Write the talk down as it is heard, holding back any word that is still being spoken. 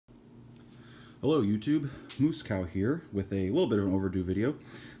Hello YouTube, Moose Cow here with a little bit of an overdue video.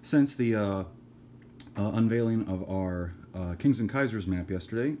 Since the unveiling of our Kings and Kaisers map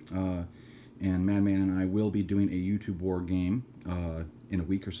yesterday, and Madman and I will be doing a YouTube war game in a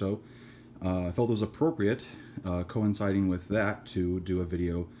week or so, I felt it was appropriate, coinciding with that, to do a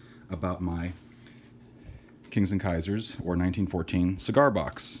video about my Kings and Kaisers, or 1914, cigar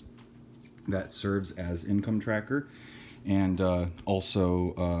box that serves as income tracker and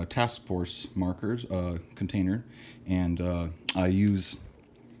also task force markers container, and I use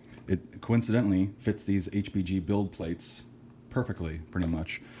it. Coincidentally fits these HBG build plates perfectly, pretty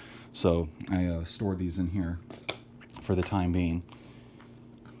much. So I stored these in here for the time being,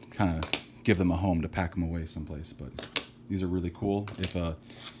 kind of give them a home to pack them away someplace. But these are really cool. If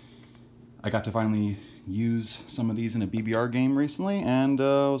I got to finally use some of these in a BBR game recently, and it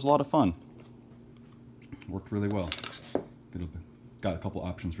was a lot of fun. Worked really well. Got a couple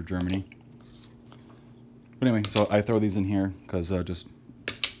options for Germany. But anyway, so I throw these in here because just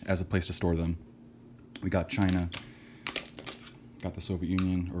as a place to store them. We got China, got the Soviet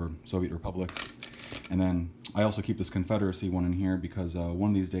Union, or Soviet Republic, and then I also keep this Confederacy one in here because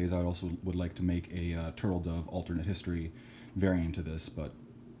one of these days I also would like to make a Turtle Dove alternate history variant to this, but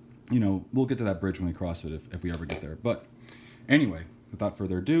you know, we'll get to that bridge when we cross it if we ever get there. But anyway, without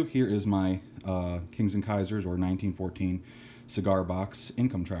further ado, here is my Kings and Kaisers, or 1914, cigar box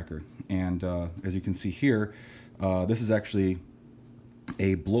income tracker. And as you can see here, this is actually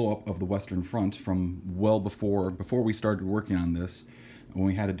a blow up of the Western Front from well before we started working on this. When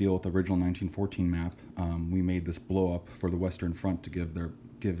we had to deal with the original 1914 map, we made this blow up for the Western Front to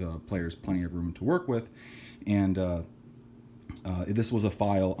give players plenty of room to work with. And this was a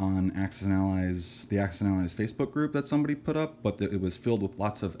file on the Axis and Allies Facebook group that somebody put up, but it was filled with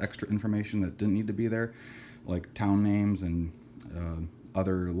lots of extra information that didn't need to be there, like town names and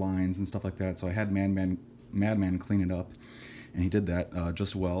other lines and stuff like that. So I had Madman clean it up, and he did that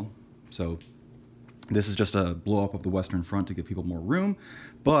just well. So this is just a blow up of the Western Front to give people more room,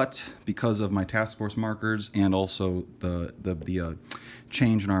 but because of my task force markers and also the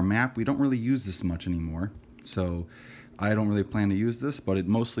change in our map, we don't really use this much anymore. So I don't really plan to use this, but it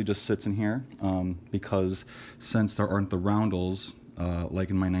mostly just sits in here because since there aren't the roundels like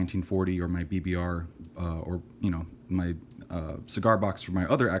in my 1940 or my BBR or my cigar box for my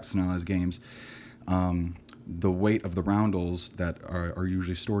other Axis and Allies games, the weight of the roundels that are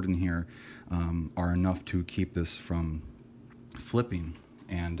usually stored in here are enough to keep this from flipping.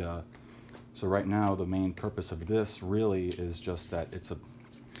 And so right now the main purpose of this really is just that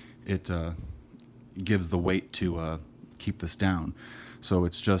it gives the weight to keep this down. So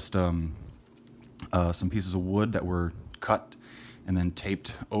it's just some pieces of wood that were cut and then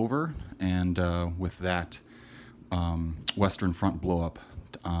taped over, and with that Western Front blow up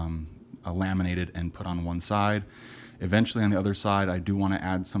laminated and put on one side. Eventually on the other side I do want to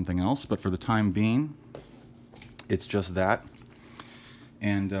add something else, but for the time being it's just that.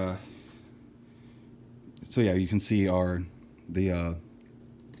 And so yeah, you can see let me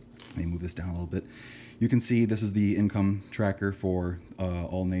move this down a little bit. You can see this is the income tracker for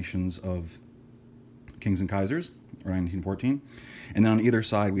all nations of Kings and Kaisers, or 1914. And then on either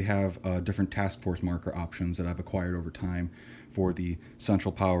side we have different task force marker options that I've acquired over time for the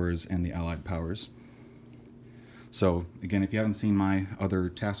Central Powers and the Allied Powers. So again, if you haven't seen my other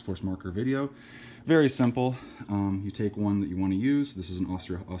task force marker video, very simple. You take one that you want to use. This is an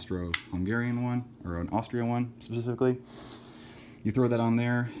Austro-Hungarian one, or an Austria one specifically. You throw that on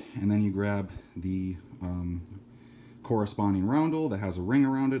there, and then you grab the corresponding roundel that has a ring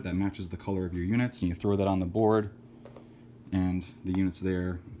around it that matches the color of your units, and you throw that on the board, and the units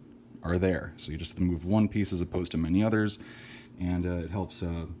there are there. So you just have to move one piece as opposed to many others, and it helps.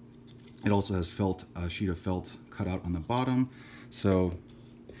 It also has a sheet of felt cut out on the bottom, so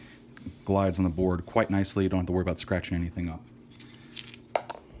glides on the board quite nicely. You don't have to worry about scratching anything up.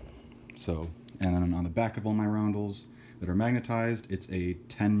 So, and then on the back of all my roundels that are magnetized, it's a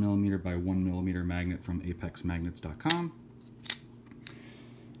 10mm by 1mm magnet from apexmagnets.com.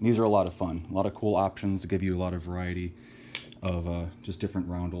 These are a lot of fun, a lot of cool options to give you a lot of variety of just different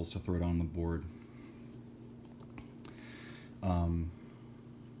roundels to throw down the board.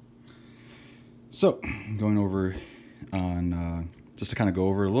 So going over on just to kind of go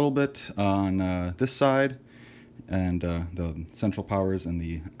over a little bit on this side, and the Central Powers and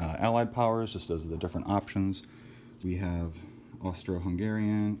the Allied Powers, just as the different options. We have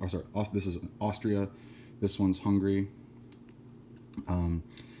Austro-Hungarian, or sorry, this is Austria, this one's Hungary.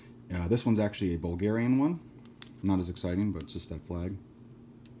 This one's actually a Bulgarian one, not as exciting, but it's just that flag.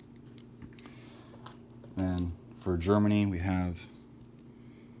 And for Germany, we have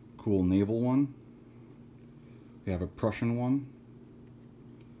cool naval one. We have a Prussian one.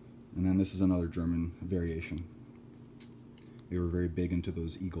 And then this is another German variation. They were very big into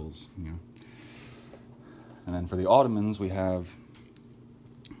those eagles, you know. And then for the Ottomans, we have.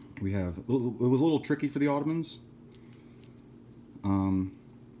 It was a little tricky for the Ottomans.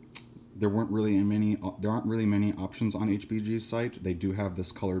 There aren't really many options on HBG's site. They do have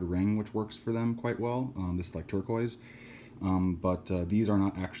this colored ring, which works for them quite well. This like turquoise. But these are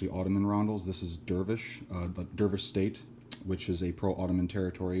not actually Ottoman roundels. This is Dervish, the Dervish state, which is a pro-Ottoman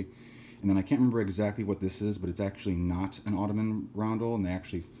territory. And then I can't remember exactly what this is, but it's actually not an Ottoman roundel, and they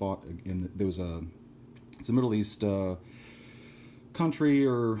actually fought in it's a Middle East country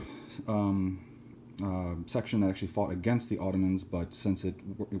or section that actually fought against the Ottomans, but since it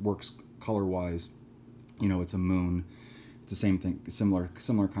works color-wise, you know, it's a moon. It's the same thing, similar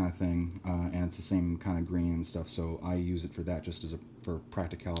kind of thing, and it's the same kind of green and stuff. So I use it for that, just as for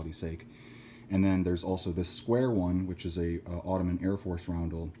practicality's sake. And then there's also this square one, which is a Ottoman Air Force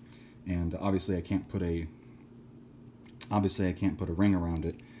roundel, and obviously I can't put a ring around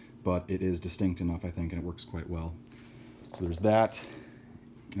it, but it is distinct enough, I think, and it works quite well. So there's that,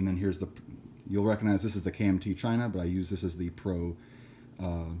 and then here's you'll recognize this is the KMT China, but I use this as the Pro.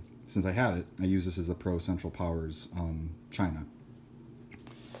 Since I had it, I use this as the Pro Central Powers China.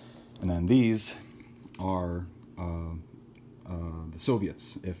 And then these are the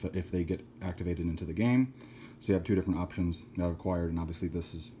Soviets, if they get activated into the game. So you have two different options that I've acquired, and obviously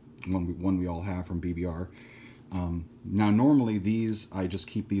this is one we all have from BBR. Now normally these, I just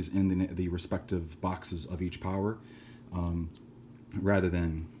keep these in the respective boxes of each power, rather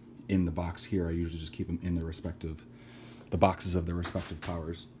than in the box here. I usually just keep them in the boxes of their respective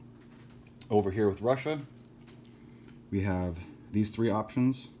powers. Over here with Russia, we have these three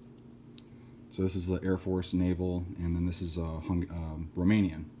options. So this is the Air Force, Naval, and then this is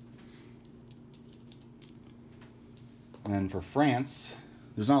Romanian. And for France,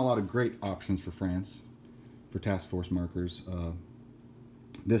 there's not a lot of great options for France for task force markers.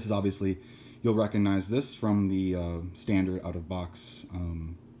 This is obviously, you'll recognize this from the standard out-of-box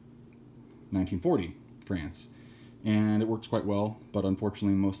 1940 France. And it works quite well, but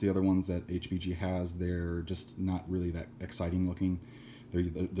unfortunately most of the other ones that HBG has, they're just not really that exciting looking.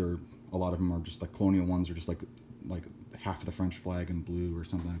 They're a lot of them are just like colonial ones, or just like half of the French flag in blue or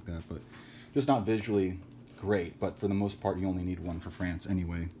something like that, but just not visually great. But for the most part, you only need one for France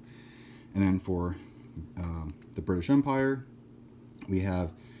anyway. And then for the British Empire, we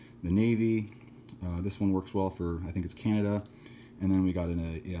have the Navy. This one works well for, I think it's Canada, and then we got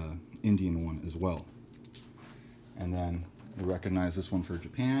an Indian one as well. And then we recognize this one for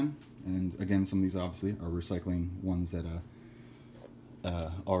Japan. And again, some of these obviously are recycling ones that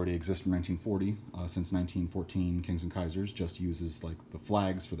already exist from 1940. Since 1914, Kings and Kaisers just uses like the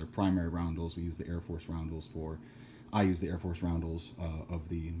flags for their primary roundels. We use the Air Force roundels I use the Air Force roundels of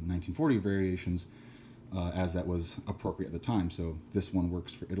the 1940 variations as that was appropriate at the time. So this one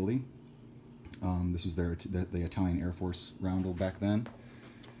works for Italy. This was the Italian Air Force roundel back then.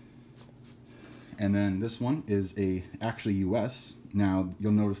 And then this one is actually US. Now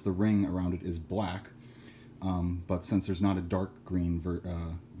you'll notice the ring around it is black, but since there's not a dark green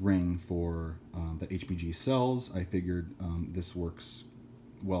ring for that HBG sells, I figured this works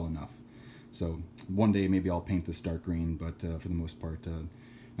well enough. So one day maybe I'll paint this dark green, but for the most part,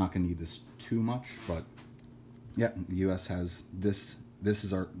 not going to need this too much. But yeah, the US has this.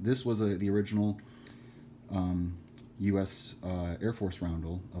 This was the original US Air Force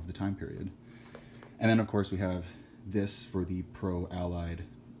roundel of the time period. And then, of course, we have this for the pro-Allied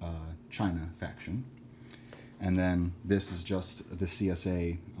China faction. And then this is just the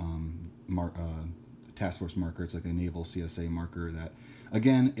CSA task force marker. It's like a naval CSA marker that,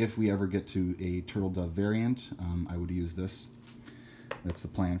 again, if we ever get to a Turtle Dove variant, I would use this. That's the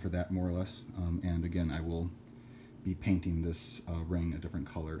plan for that, more or less. And again, I will be painting this ring a different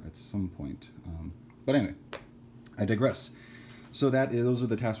color at some point. But anyway, I digress. So those are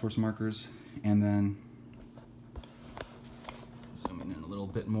the task force markers. And then zooming in a little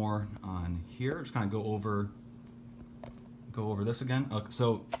bit more on here, just kind of go over this again.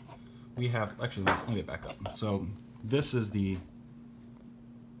 So we have, actually, let me get back up. So this is the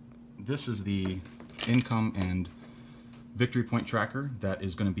income and victory point tracker that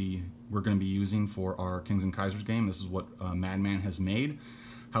is we're going to be using for our Kings and Kaisers game. This is what Madman has made.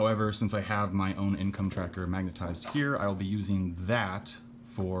 However, since I have my own income tracker magnetized here, I will be using that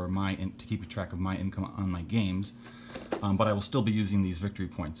for to keep track of my income on my games, but I will still be using these victory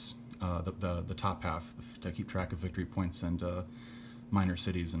points, the top half, to keep track of victory points and minor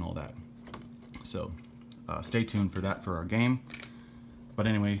cities and all that. So stay tuned for that for our game. But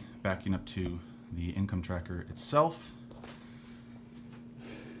anyway, backing up to the income tracker itself.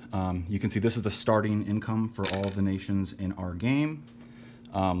 You can see this is the starting income for all of the nations in our game.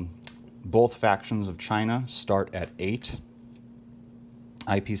 Both factions of China start at 8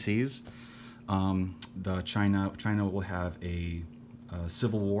 IPCs. China will have a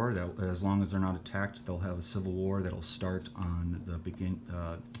civil war that, as long as they're not attacked, they'll have a civil war that'll start on the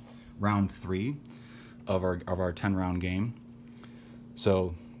round 3 of our 10-round game.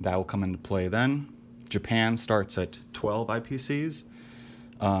 So that will come into play then. Japan starts at 12 IPCs.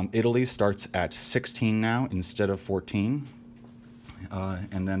 Italy starts at 16 now instead of 14.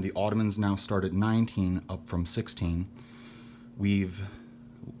 And then the Ottomans now start at 19, up from 16. We've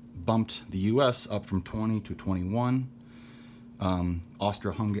bumped the US up from 20 to 21.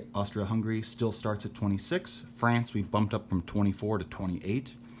 Austria-Hungary still starts at 26. France, we've bumped up from 24 to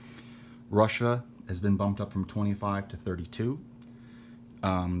 28. Russia has been bumped up from 25 to 32.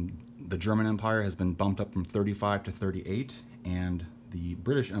 The German Empire has been bumped up from 35 to 38. And the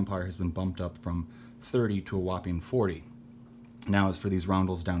British Empire has been bumped up from 30 to a whopping 40. Now, as for these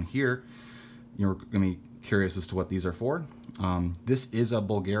roundels down here, you're going to be curious as to what these are for. This is a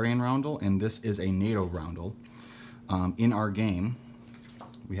Bulgarian roundel, and this is a NATO roundel. In our game,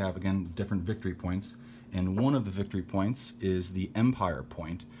 we have, again, different victory points, and one of the victory points is the Empire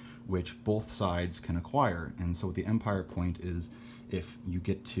point, which both sides can acquire. And so what the Empire point is, if you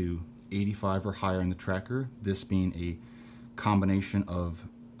get to 85 or higher in the tracker, this being a combination of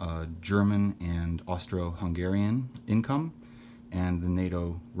German and Austro-Hungarian income, and the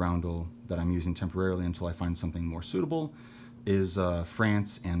NATO roundel that I'm using temporarily until I find something more suitable is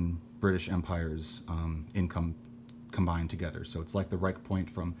France and British Empire's income combined together. So it's like the Reich point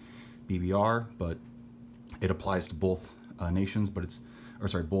from BBR, but it applies to both nations, but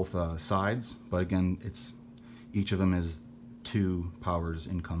both sides. But again, each of them is 2 powers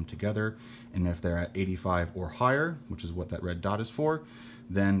income together, and if they're at 85 or higher, which is what that red dot is for,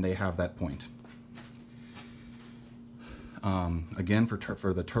 then they have that point. Again,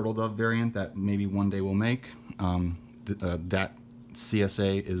 for the turtle dove variant that maybe one day we'll make, that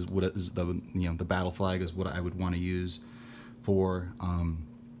CSA is what is the battle flag is what I would want to use for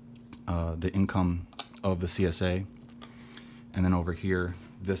the income of the CSA. And then over here,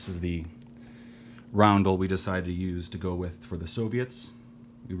 this is the roundel we decided to use to go with for the Soviets.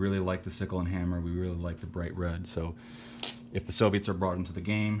 We really like the sickle and hammer. We really like the bright red. So if the Soviets are brought into the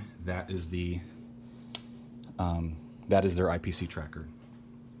game, that is their IPC tracker.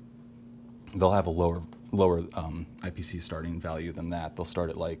 They'll have a lower IPC starting value than that. They'll start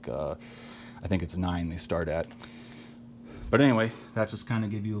at like, I think it's 9 they start at. But anyway, that just kind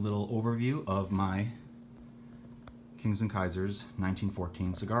of give you a little overview of my Kings and Kaisers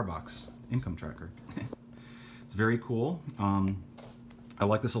 1914 cigar box income tracker. It's very cool. I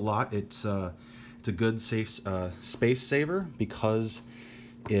like this a lot. It's a good, safe space saver because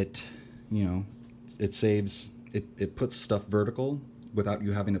it saves. It puts stuff vertical without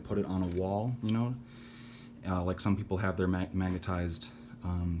you having to put it on a wall, like some people have their magnetized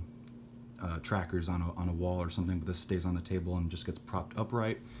trackers on a wall or something, but this stays on the table and just gets propped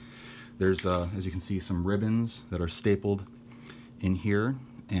upright. There's, as you can see, some ribbons that are stapled in here,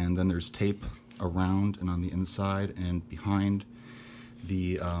 and then there's tape around and on the inside and behind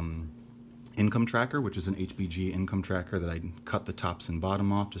the income tracker, which is an HBG income tracker that I cut the tops and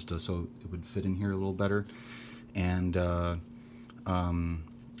bottom off just so it would fit in here a little better. And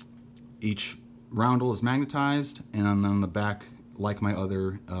each roundel is magnetized, and on the back, like my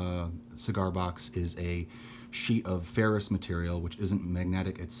other cigar box, is a sheet of Ferrous material, which isn't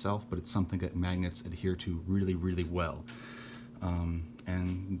magnetic itself, but it's something that magnets adhere to really, really well.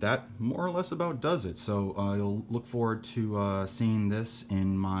 And that more or less about does it. So you'll look forward to seeing this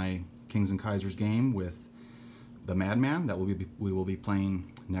in my Kings and Kaisers game with the Madman that we will be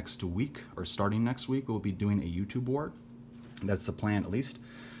playing next week, or starting next week. We'll be doing a YouTube war. That's the plan, at least.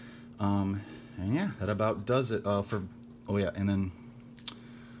 And yeah, that about does it. And then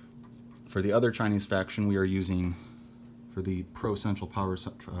for the other Chinese faction, we are using, for the Pro Central Power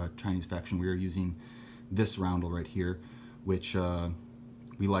Chinese faction, we are using this roundel right here, which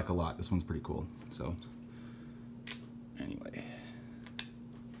we like a lot. This one's pretty cool. So anyway,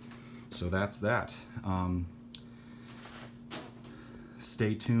 so that's that.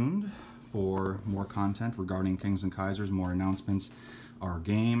 Stay tuned for more content regarding Kings and Kaisers, more announcements, our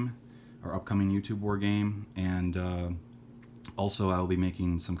game, our upcoming YouTube war game, and also I'll be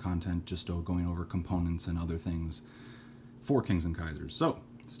making some content just going over components and other things for Kings and Kaisers. So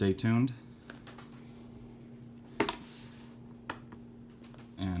stay tuned.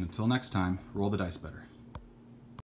 And until next time, roll the dice better.